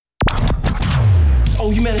Oh,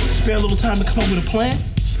 you managed to spare a little time to come up with a plan?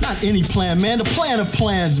 Not any plan, man. The plan of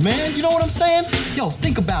plans, man. You know what I'm saying? Yo,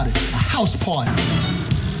 think about it. A house party.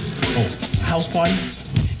 Oh, house party?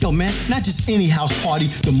 Yo, man, not just any house party.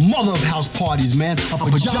 The mother of house parties, man. A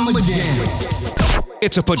pajama jam.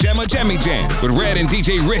 It's a Pajama Jammy Jam with Red and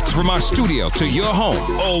DJ Rich from our studio to your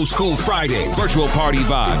home. Old School Friday. Virtual party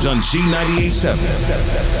vibes on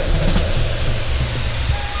G98.7.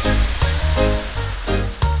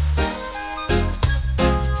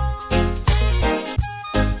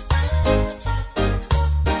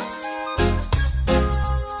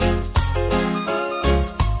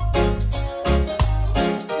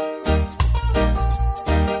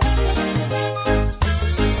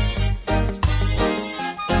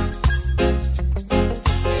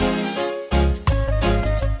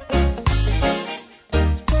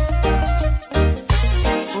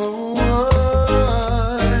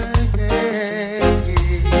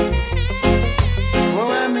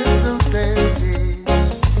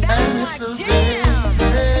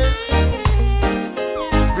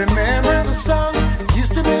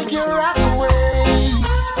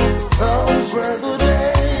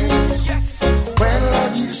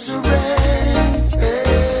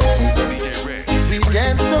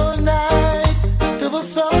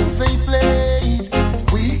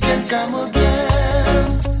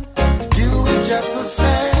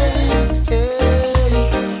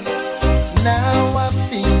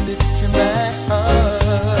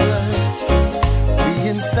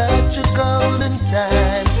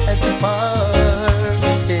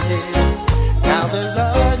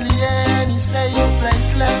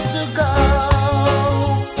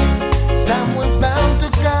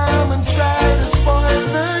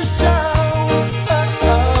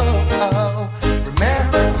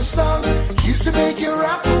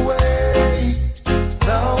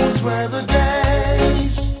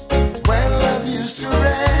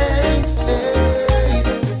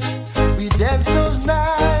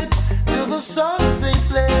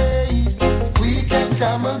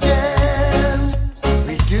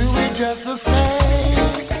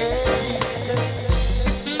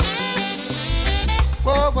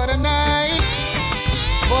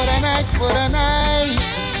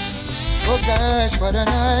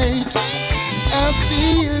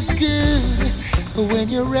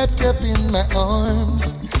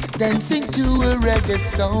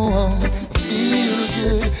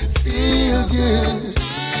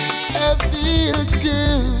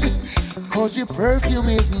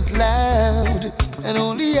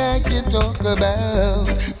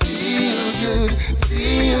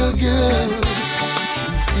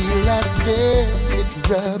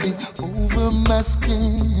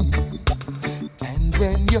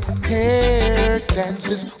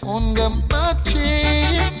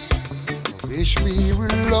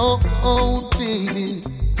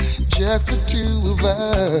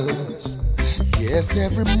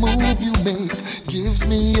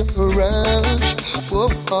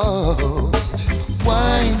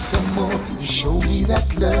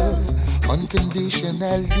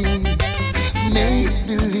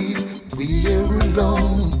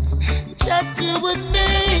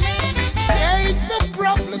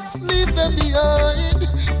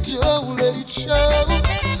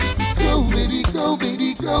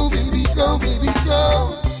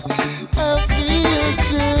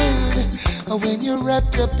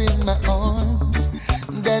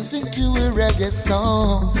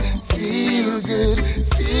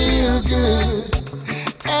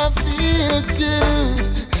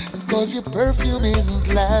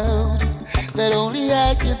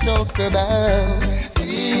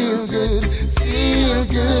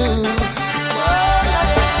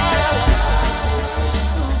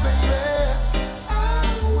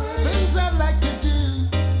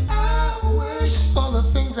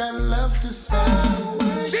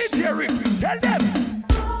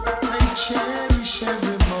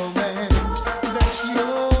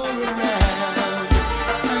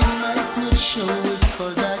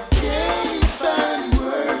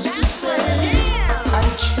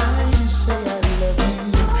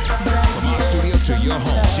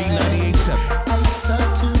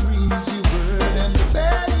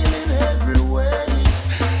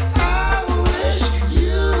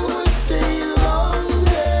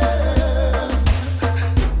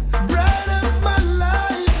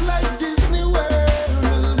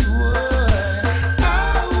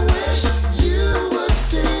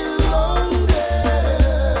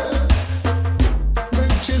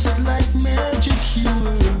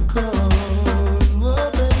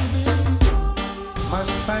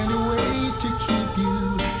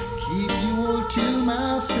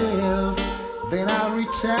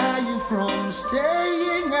 deny you from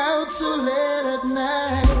staying out so late at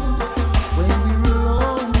night. When we're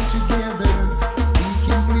alone together, we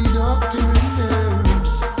can play doctor and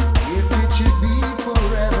nurse. If it should be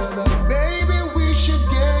forever, then baby we should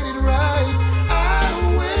get it right. I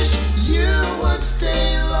wish you would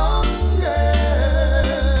stay longer.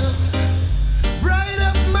 Bright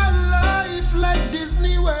up my life like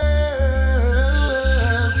Disney World.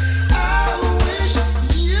 I wish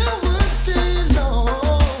you would stay longer.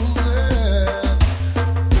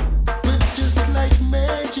 But just like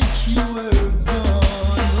magic, you were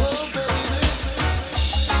gone. Oh, baby.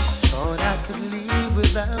 Thought I could live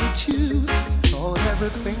without you. Thought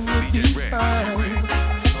everything would be fine.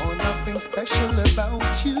 Saw nothing special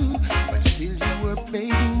about you, but still you were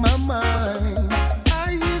plaguing my mind.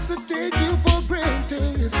 I used to take you for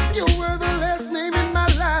granted. You were the last name in my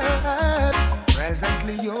life.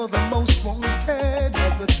 Presently you're the most wanted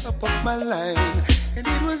at the top of my line. And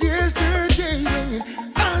it was yesterday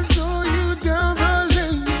I saw you down the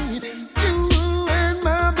lane. You and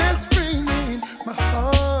my best friend. My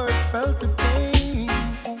heart felt the pain.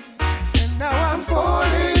 And now I'm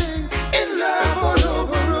falling in love all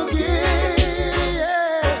over again.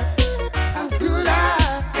 Yeah. How could I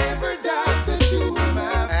ever doubt that you were my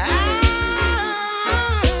friend?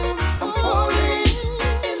 I'm falling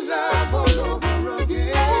in love all over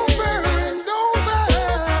again. Over and over.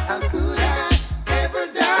 How could I ever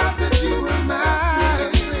doubt that you were my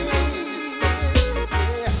friend?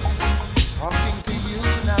 Yeah. Talking to you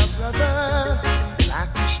now, brother,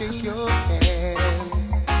 like to shake your hand.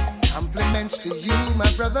 Compliments to you, my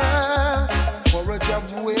brother, for a job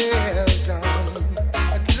well done.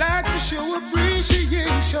 I'd like to show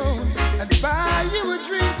appreciation and buy you a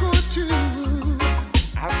drink or two.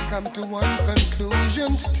 I've come to one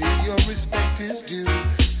conclusion, still your respect is due.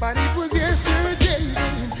 But it was yesterday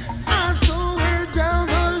I saw her down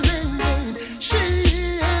the lane.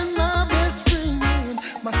 She and my best friend.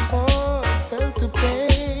 My heart felt the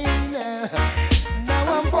pain. Now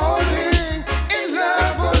I'm falling in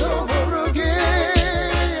love all over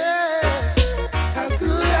again. Yeah. How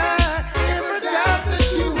could I ever doubt that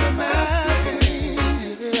you were my friend?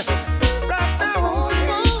 Yeah. Right now I'm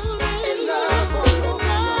falling in love all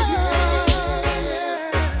over again. Yeah.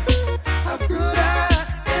 How could I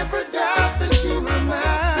ever doubt that you were my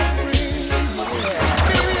friend? Yeah.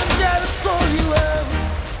 Baby, I gotta call you out.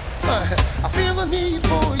 I feel the need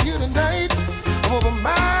for you tonight. I'm over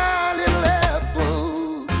my little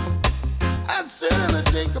apple. I'd certainly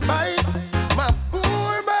take a bite. My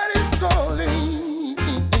poor body's calling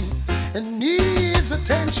and needs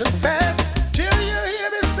attention fast. Till you're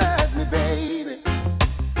here beside me, baby.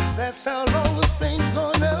 That's how long this pain's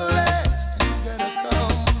gonna last. You gotta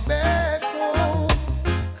come back home.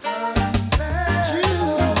 Come back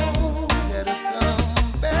home. You gotta come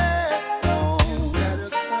back home. You gotta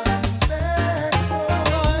come back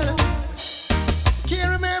home.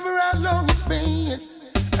 Can't remember how long it's been.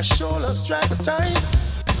 I sure lost track of time.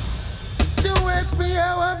 Don't ask me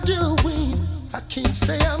how I'm doing. I can't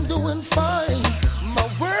say I'm doing fine. My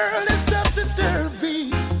world is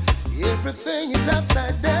topsy-turvy. Everything is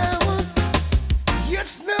upside down.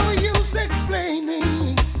 It's no use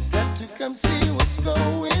explaining. Got to come see what's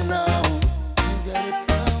going on. You gotta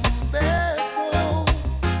come back home. Oh,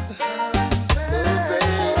 baby,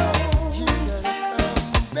 you gotta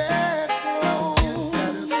come back home. You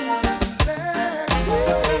gotta come back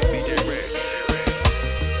home. DJ Rex.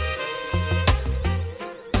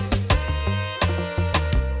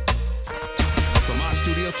 From our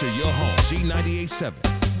studio to your home, G98.7.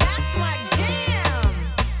 That's my jam.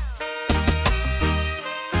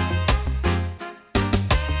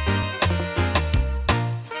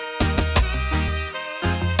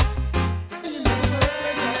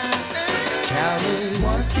 Tell me,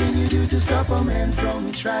 what can you do to stop a man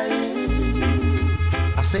from trying?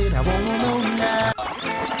 I said I wanna know now.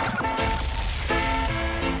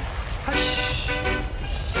 Hush.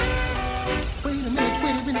 Wait a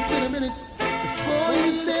minute. Before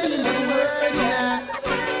you say another word now.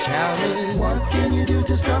 Tell me, what can you do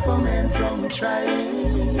to stop a man from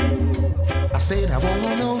trying? I said I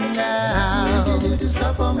wanna know now. What can you do to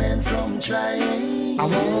stop a man from trying? I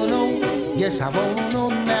wanna know. Yes, I wanna know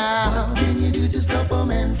now. What can you do to stop a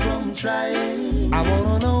man from trying? I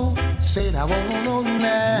wanna know. Said I wanna know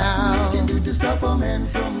now. What can you do to stop a man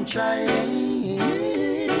from trying?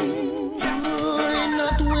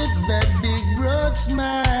 Not with that big broad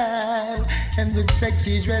smile and the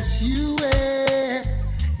sexy dress you wear.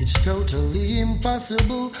 It's totally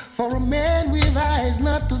impossible for a man with eyes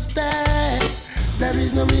not to stare. There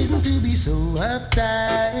is no reason to be so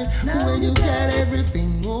uptight when you got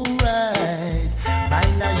everything alright. By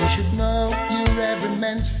now should know you're every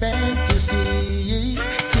man's fantasy.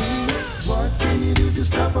 What can you do to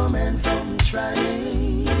stop a man from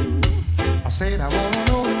trying? I said I wanna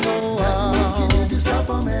know. What can you do to stop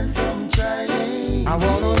a man from trying? I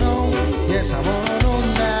wanna know. Yes, I wanna know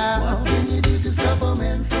now. What can you do to stop a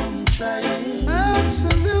man from trying?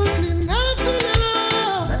 Absolutely nothing at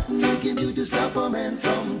all. Nothing you can do to stop a man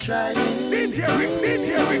from trying. Hey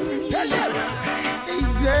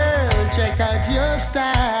girl, check out your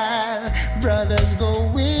style. Brothers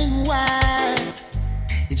going wild.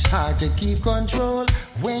 It's hard to keep control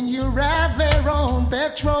when you're out there on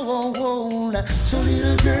petrol. So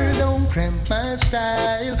little girl, don't cramp my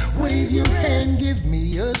style. Wave your hand, give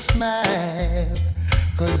me a smile.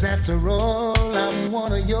 'Cause after all, I'm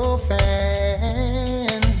one of your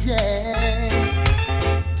fans, yeah.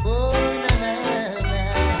 Oh, na na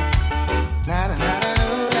na, na na na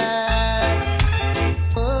na,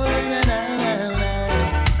 oh na na na.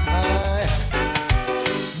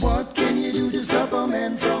 What can you do to stop a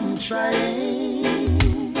man from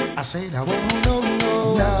trying? I said I wanna know.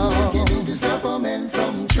 What can you do to stop a man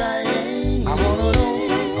from trying? I wanna know.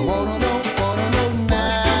 I wanna know. Wanna know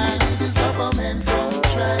now. What can you do to stop a man from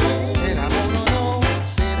trying? Said I wanna know.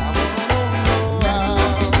 Said I wanna know.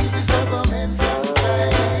 What can you do to stop a man from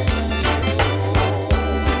trying?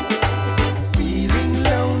 Feeling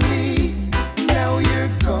lonely. Now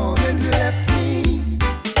you're gone and left me.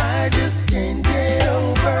 I just can't get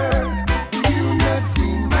over you not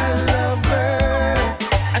being my lover.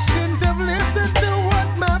 I shouldn't have listened to what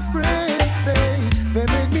my friends say. They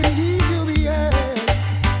made me leave you behind.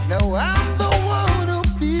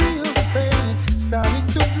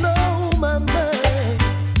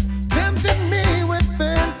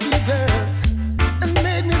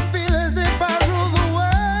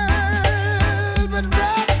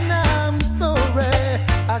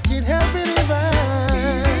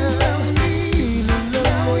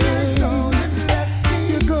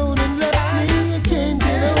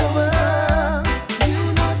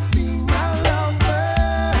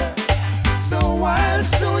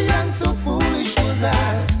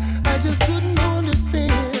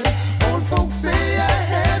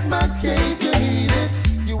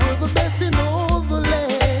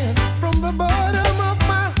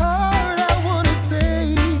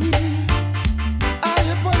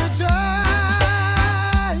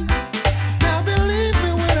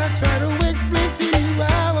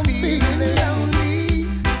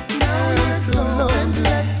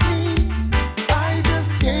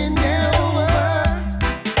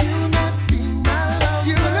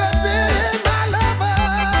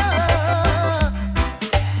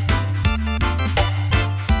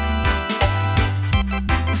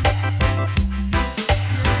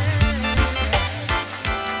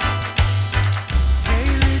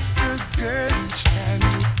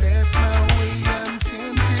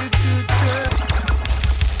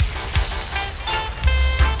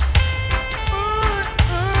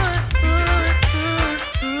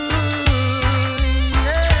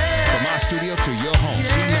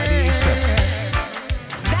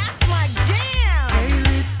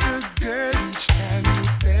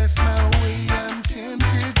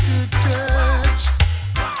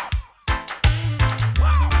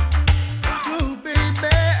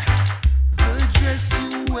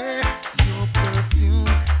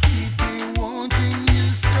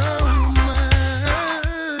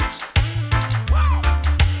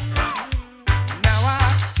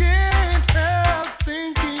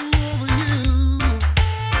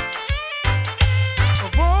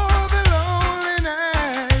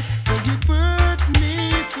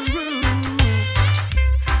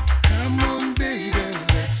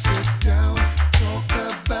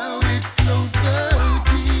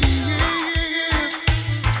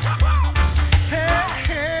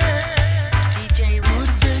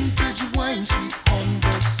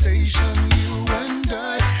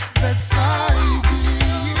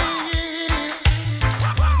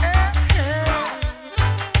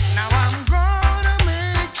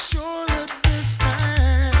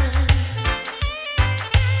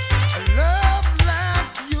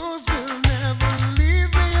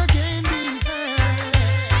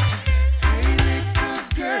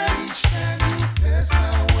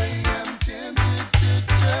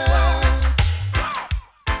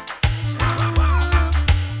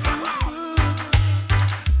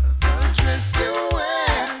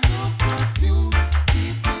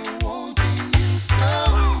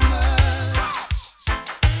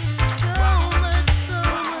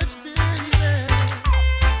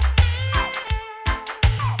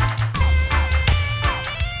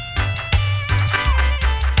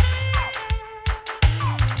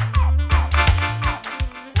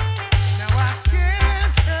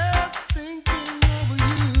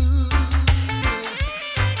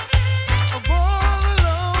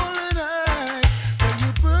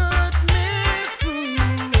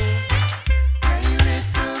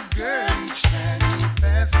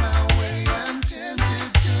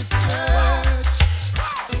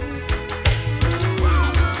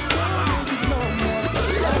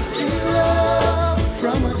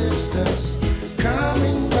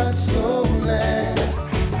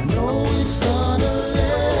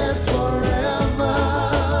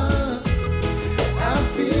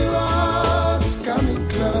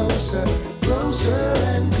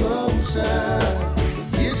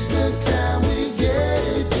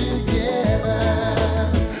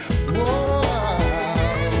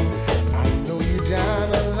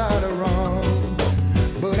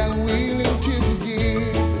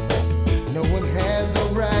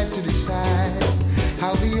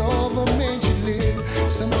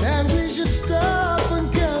 Sometimes we should stop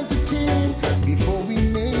and count to 10 before we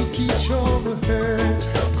make each other hurt.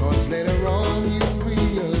 Cause later on you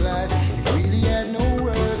realize it really had no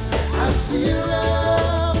worth. I see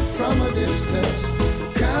love from a distance,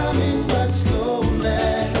 coming but slowly.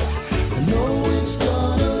 I know it's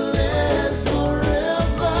gonna last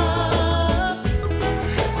forever.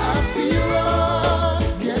 I feel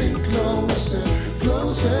us getting closer,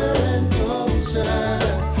 closer and closer.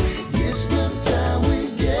 It's the time we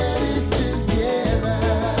get it together.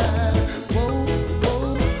 Whoa,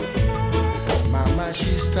 whoa. Mama,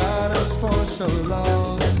 she's taught us for so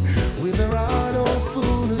long, with her heart all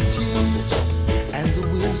full of tears, and the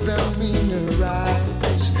wisdom in her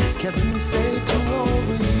eyes kept me safe through all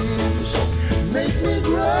the years. Make me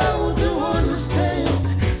grow to understand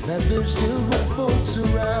that there's still good folks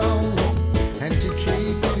around, and to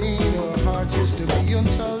keep it in our hearts is to be on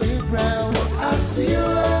solid ground. I see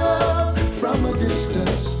love from a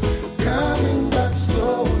distance, coming but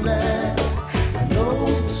slowly. I know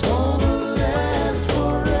it's gonna last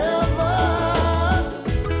forever.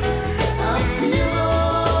 I feel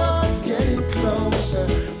us getting closer,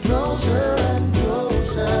 closer and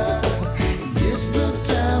closer. It's the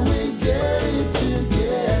time we get it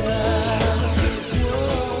together.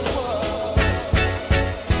 Whoa, whoa.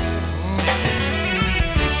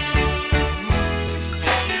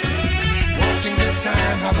 Watching the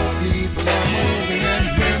time, how the people are moving, and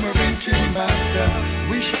murmuring to myself,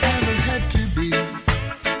 wish I never had to be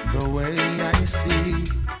the way I see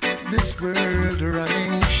this world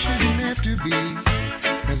running. Shouldn't have to be,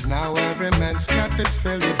 'cause now every man's cup is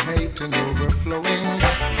filled with hate and overflowing.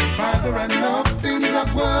 Father, I know things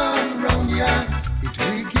have gone wrong, yeah. It's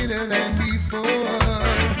wickeder than before.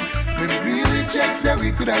 We really checks that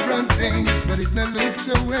we could have run things, but it don't look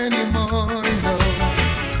so anymore, no.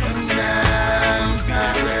 Come down,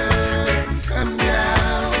 Father, come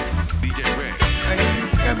down. DJ Rex.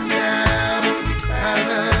 Come down,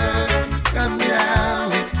 Father, come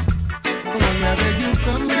down. Oh, yeah, beg you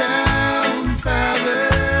come down, Father,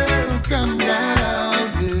 come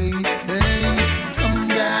down. Hey, hey, come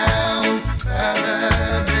down,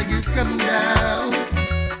 Father, beg you come down.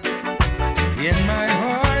 In my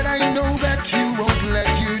heart, I know that you won't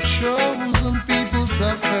let your chosen people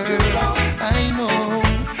suffer. I know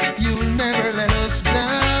you'll never let us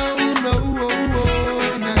down. No, no,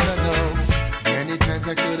 no, no. Many times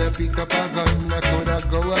I could have picked up a gun, I could have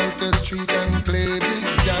go out the street and play big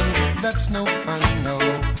gun. That's no fun, no.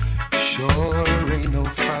 Sure ain't no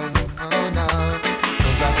fun, oh no.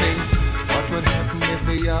 'Cause I think what would happen if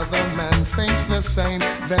the other man thinks the same?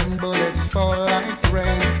 Then bullets fall like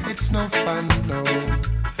rain. It's no fun, no.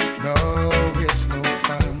 No, it's no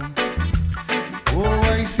fun. Oh,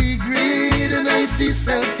 I see greed and I see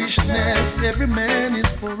selfishness. Every man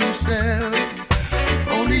is for himself.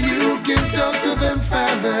 Only you can talk to them,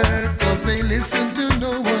 Father, 'cause they listen to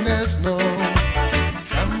no one else, no.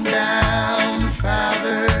 Come down,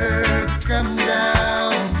 Father, come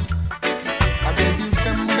down. I beg you,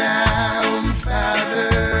 come down, Father,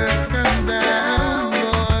 come down,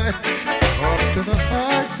 Lord. Up to the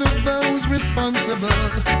hearts of those responsible,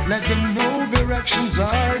 let them know their actions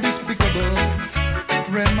are despicable.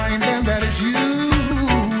 Remind them that it's you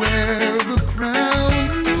who wear the crown.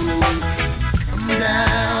 Come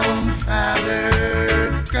down, Father,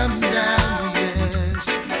 come down, yes.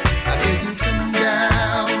 I beg you, come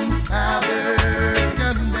down, Father,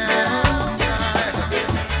 come down.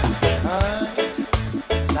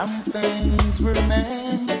 Some things were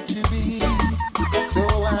meant to be, so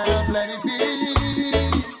I'll let it be.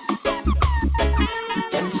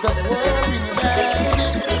 And stop worrying about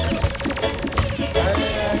it.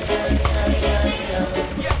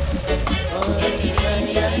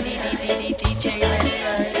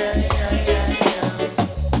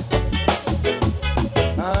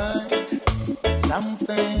 Some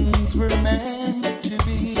things were meant to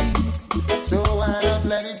be, so I'll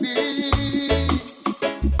let it be.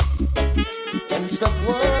 And stop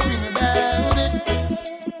worrying about it.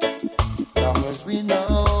 Long as we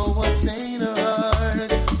know what's in our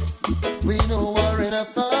hearts, we know what in our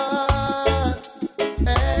thoughts.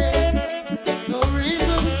 Hey, no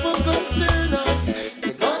reason for concern.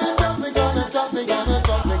 They're gonna talk, they're gonna talk, they're gonna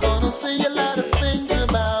talk, they're gonna say a lot of things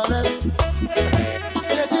about us.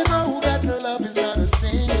 Said you know that love is not a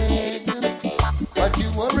sin, but you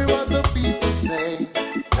worry what the people say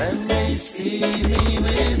when they see me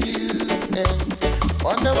with you, and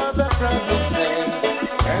wonder what the problem say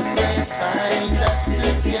when they find us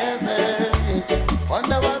together.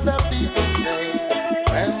 Wonder what the people say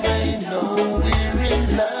when they know we're in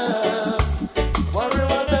love. Worry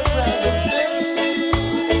what the problem say.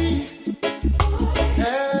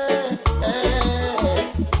 Hey.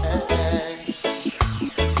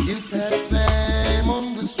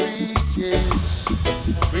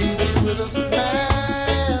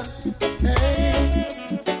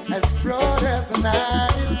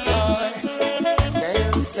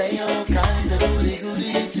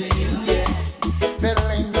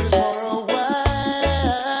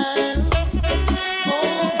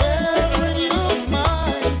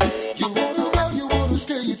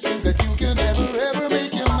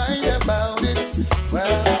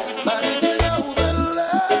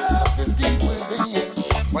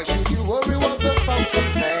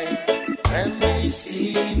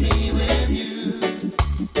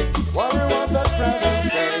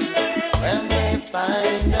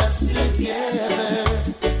 find us together.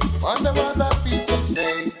 Wonder what the people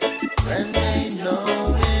say when they know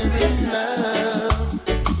we're in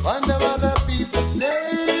love. Wonder what the people say.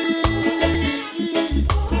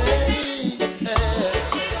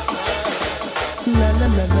 Na na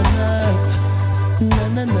na na na na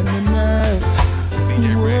na na na na. DJ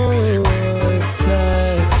Red.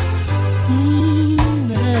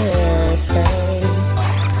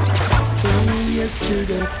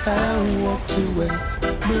 Yesterday I walked away,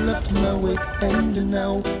 bluffed my way, and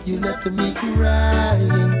now you left me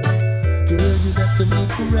crying. Girl, you left me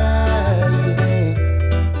crying.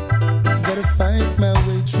 Gotta find my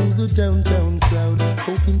way through the downtown crowd,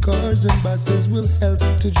 hoping cars and buses will help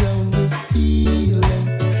to drown this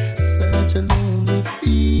feeling. Such a lonely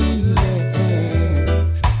feeling.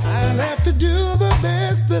 I'll have to do the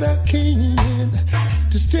best that I can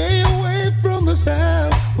to stay away from the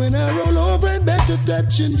south. When I roll over and back to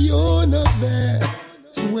touch and you're not there.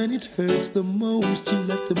 So when it hurts the most, you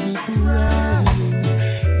left me crying.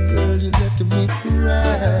 Girl, you left me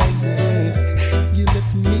crying. You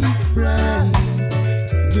left me crying.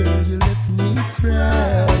 Girl, you left me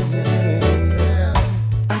crying.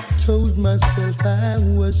 I told myself I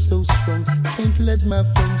was so strong. Can't let my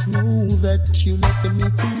friends know that you left me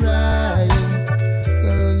crying.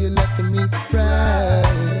 Girl, you left me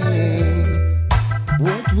crying.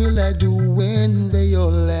 What will I do when they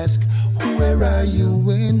all ask, where are you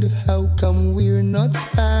and how come we're not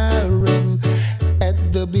sparring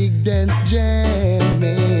at the big dance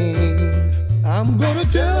jamming? I'm gonna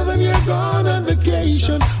tell them you're gone on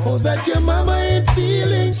vacation, or that your mama ain't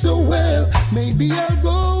feeling so well. Maybe I'll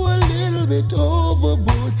go a little bit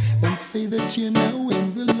overboard and say that you're now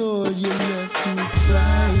in the Lord. You left me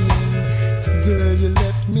crying. Girl, you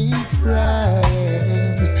left me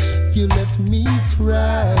crying. You left me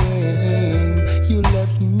crying. You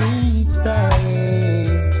left me crying.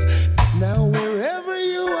 Now wherever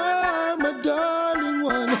you are, my darling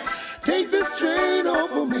one, take this train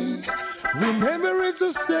over me. Remember it's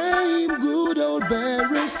the same good old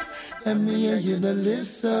Paris, and me and you to live,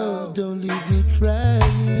 so don't leave me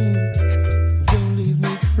crying. Don't leave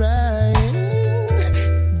me crying.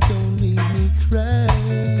 Don't leave me crying.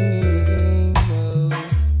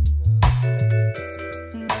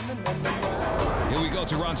 Here we go,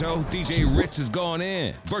 Toronto. DJ Ritz is going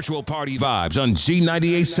in. Virtual party vibes on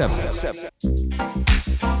G98.7.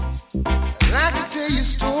 I'd like to tell you a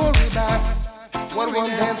story about what one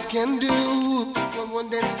dance can do. What one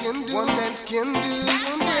dance can do. One dance can do.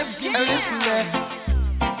 One dance can do. Listen there.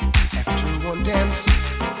 After one dance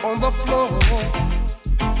on the floor,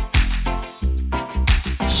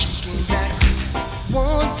 she came back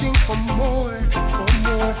wanting for more, for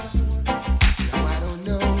more. Now I don't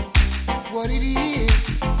know what it is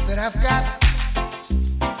that I've got,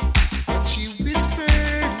 but she whispered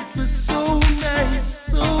it was so nice,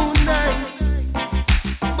 so nice.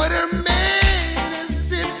 But her man is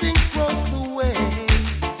sitting across the way,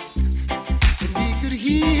 and he could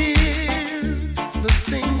hear the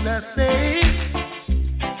things I say.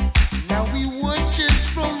 Now he watches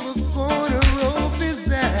from the corner of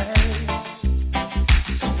his eyes.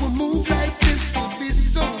 So a move like this would be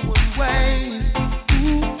so unwise.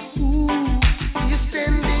 Ooh, ooh, you're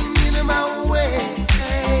standing in my way.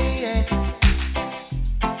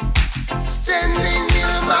 Standing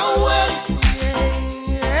in my way.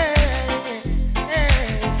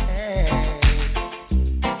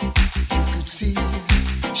 You could see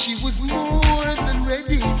she was more than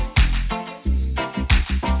ready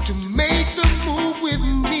to make the move with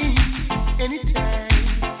me anytime.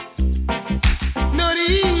 Not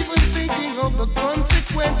even thinking of the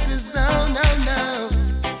consequences. Oh, no, no.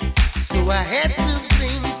 So I had to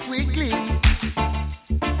think quickly.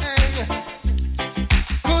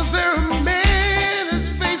 Cause her man, his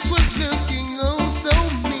face was looking oh so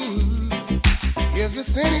mean. As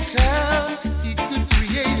if any time he could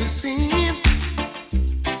create a scene.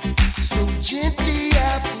 So gently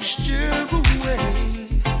I pushed her away.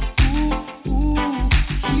 Ooh, ooh,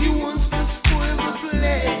 he wants to spoil the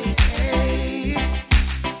play.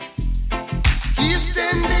 He's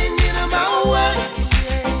standing in my way.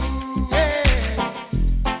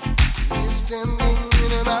 He's standing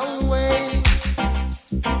in my way.